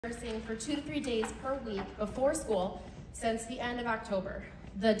Rehearsing for 2 to 3 days per week before school since the end of October.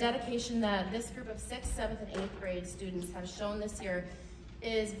 The dedication that this group of 6th, 7th, and 8th grade students have shown this year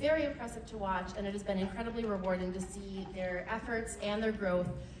is very impressive to watch, and it has been incredibly rewarding to see their efforts and their growth,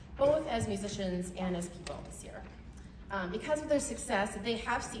 both as musicians and as people this year. Because of their success that they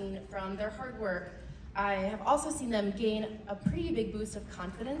have seen from their hard work, I have also seen them gain a pretty big boost of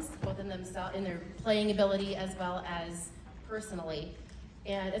confidence, both in themselves, in their playing ability, as well as personally.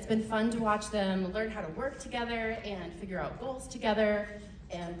 And it's been fun to watch them learn how to work together and figure out goals together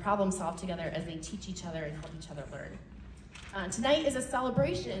and problem solve together as they teach each other and help each other learn. Tonight is a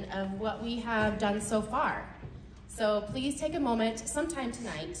celebration of what we have done so far. So please take a moment sometime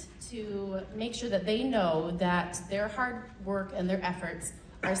tonight to make sure that they know that their hard work and their efforts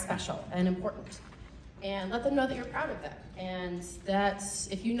are special and important. And let them know that you're proud of them. And that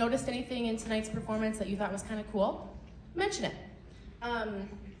if you noticed anything in tonight's performance that you thought was kind of cool, mention it.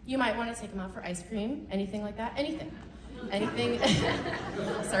 You might want to take them out for ice cream, anything like that, anything.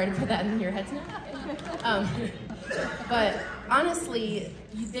 Sorry to put that in your heads now. But honestly,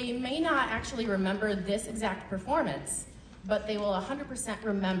 they may not actually remember this exact performance, but they will 100%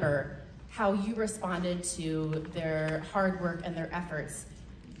 remember how you responded to their hard work and their efforts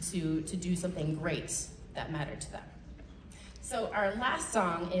to do something great that mattered to them. So our last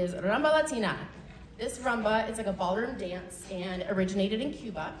song is Rumba Latina. This rumba is like a ballroom dance and originated in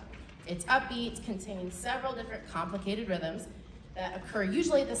Cuba. It's upbeat, contains several different complicated rhythms that occur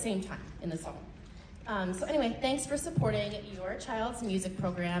usually at the same time in the song. So anyway, thanks for supporting your child's music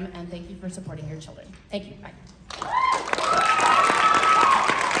program, and thank you for supporting your children. Thank you, bye.